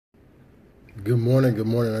Good morning,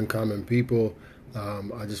 uncommon people.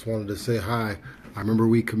 I just wanted to say hi. I remember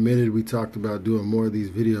we talked about doing more of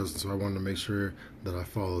these videos, so I wanted to make sure that I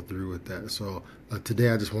follow through with that. So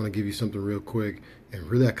today I just want to give you something real quick, and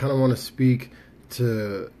really I kind of want to speak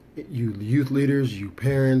to you youth leaders, you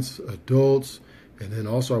parents, adults, and then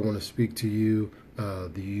also I want to speak to you,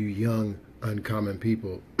 you young uncommon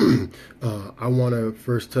people. I want to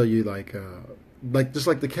first tell you, like just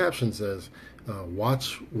like the caption says,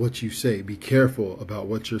 watch what you say. Be careful about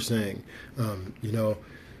what you're saying. You know,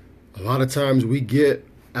 a lot of times we get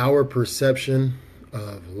our perception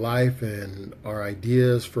of life and our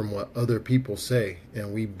ideas from what other people say,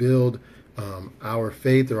 and we build our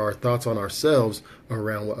faith or our thoughts on ourselves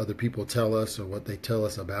around what other people tell us or what they tell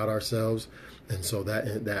us about ourselves, and so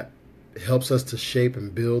that helps us to shape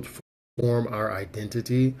and build, form our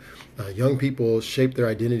identity. Young people shape their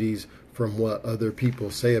identities from what other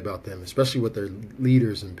people say about them, especially what their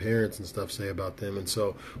leaders and parents and stuff say about them. And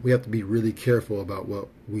so we have to be really careful about what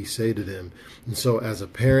we say to them. And so as a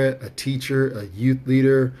parent, a teacher, a youth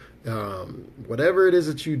leader, whatever it is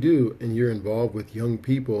that you do and you're involved with young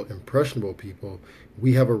people, impressionable people,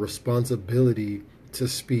 we have a responsibility to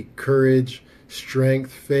speak courage,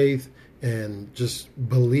 strength, faith, and just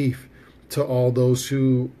belief to all those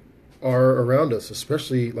who are around us,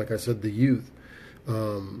 especially, like I said, the youth.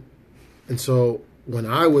 And so when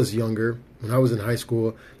I was younger, when I was in high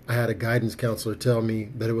school, I had a guidance counselor tell me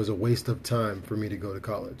that it was a waste of time for me to go to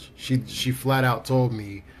college. She flat out told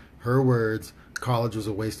me, her words, college was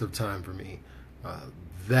a waste of time for me.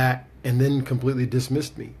 And then completely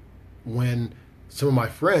dismissed me. When some of my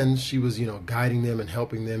friends, she was, guiding them and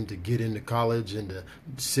helping them to get into college and to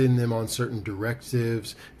send them on certain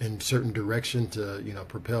directives and certain direction to,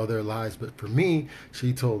 propel their lives. But for me,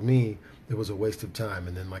 she told me it was a waste of time.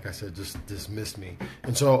 And then, like I said, just dismissed me.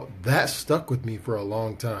 And so that stuck with me for a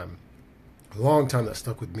long time. A long time that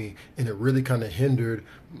stuck with me. And it really kind of hindered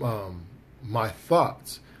my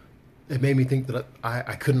thoughts. It made me think that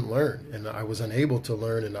I couldn't learn, and I was unable to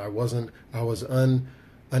learn, and I was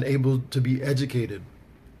unable to be educated.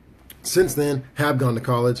 Since then, have gone to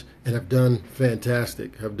college and have done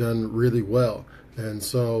fantastic, have done really well. And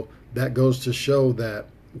so that goes to show that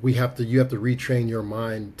you have to retrain your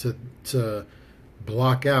mind to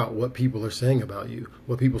block out what people are saying about you.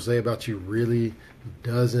 What people say about you really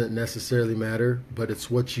doesn't necessarily matter, but it's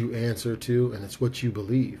what you answer to and it's what you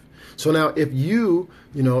believe. So now if now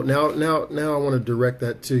I want to direct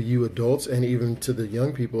that to you adults and even to the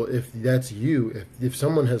young people. If that's you, if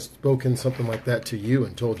someone has spoken something like that to you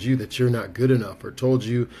and told you that you're not good enough, or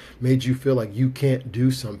made you feel like you can't do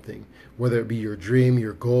something, whether it be your dream,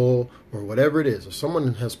 your goal, or whatever it is, if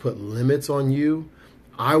someone has put limits on you,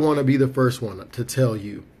 I want to be the first one to tell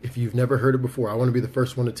you, if you've never heard it before, I want to be the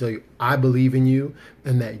first one to tell you, I believe in you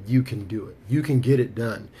and that you can do it. You can get it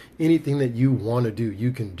done. Anything that you want to do,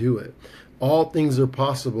 you can do it. All things are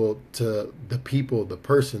possible to the people, the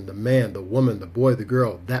person, the man, the woman, the boy, the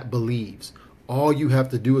girl that believes. All you have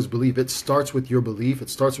to do is believe. It starts with your belief. It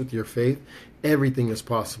starts with your faith. Everything is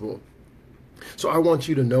possible. So I want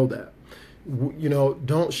you to know that.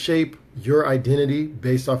 Don't shape your identity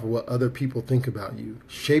based off of what other people think about you.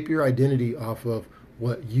 Shape your identity off of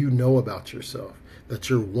what you know about yourself, that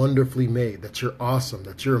you're wonderfully made, that you're awesome,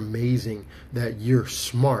 that you're amazing, that you're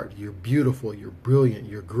smart, you're beautiful, you're brilliant,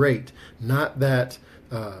 you're great. Not that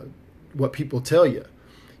what people tell you.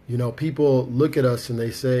 People look at us and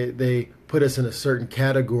they put us in a certain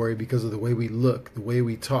category because of the way we look, the way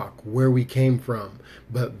we talk, where we came from.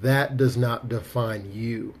 But that does not define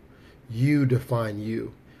you. You define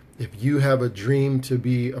you. If you have a dream to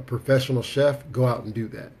be a professional chef, go out and do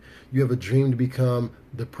that. You have a dream to become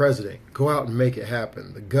the president, go out and make it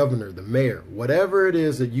happen. The governor, the mayor, whatever it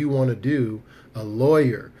is that you want to do, a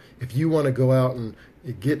lawyer. If you want to go out and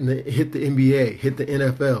hit the NBA, hit the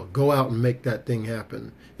NFL, go out and make that thing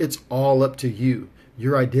happen. It's all up to you.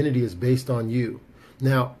 Your identity is based on you.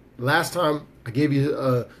 Now, last time I gave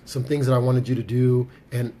you some things that I wanted you to do,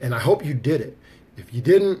 and I hope you did it. If you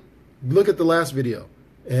didn't, look at the last video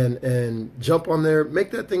and jump on there, make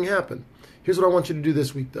that thing happen. Here's what I want you to do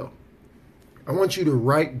this week, though. I want you to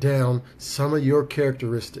write down some of your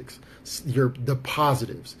characteristics, the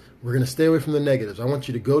positives. We're going to stay away from the negatives. I want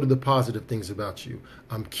you to go to the positive things about you.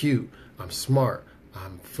 I'm cute. I'm smart.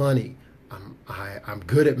 I'm funny. I'm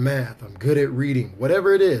good at math. I'm good at reading,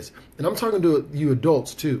 whatever it is. And I'm talking to you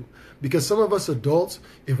adults too, because some of us adults,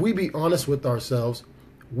 if we be honest with ourselves,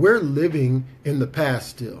 we're living in the past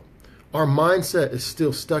still. Our mindset is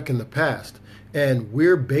still stuck in the past, and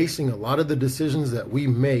we're basing a lot of the decisions that we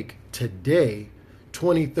make today,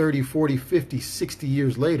 20, 30, 40, 50, 60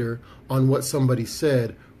 years later, on what somebody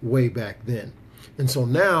said way back then. And so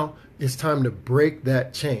now it's time to break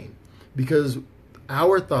that chain, because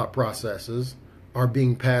our thought processes are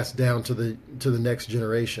being passed down to the next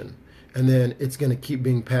generation, and then it's going to keep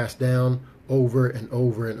being passed down over and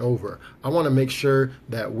over and over. I want to make sure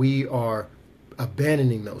that we are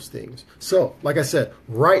abandoning those things. So, like I said,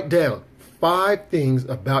 write down 5 things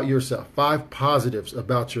about yourself, 5 positives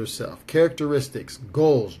about yourself, characteristics,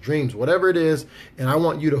 goals, dreams, whatever it is, and I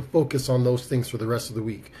want you to focus on those things for the rest of the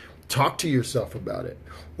week. Talk to yourself about it,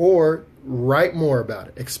 or write more about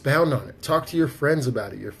it, expound on it, talk to your friends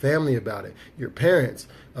about it, your family about it, your parents,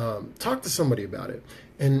 talk to somebody about it.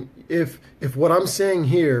 And if what I'm saying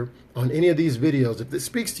here on any of these videos, if it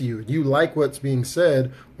speaks to you, you like what's being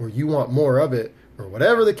said, or you want more of it, or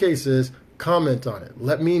whatever the case is, comment on it.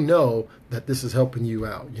 Let me know that this is helping you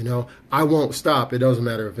out. You know, I won't stop. It doesn't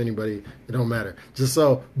matter if anybody, it don't matter. Just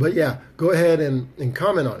so, but yeah, go ahead and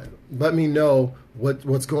comment on it. Let me know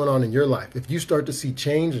what's going on in your life. If you start to see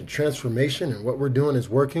change and transformation and what we're doing is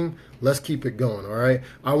working, let's keep it going, all right?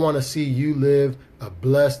 I want to see you live a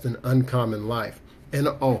blessed and uncommon life. And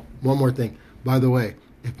oh, one more thing. By the way,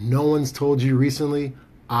 if no one's told you recently,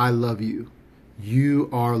 I love you. You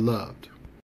are loved.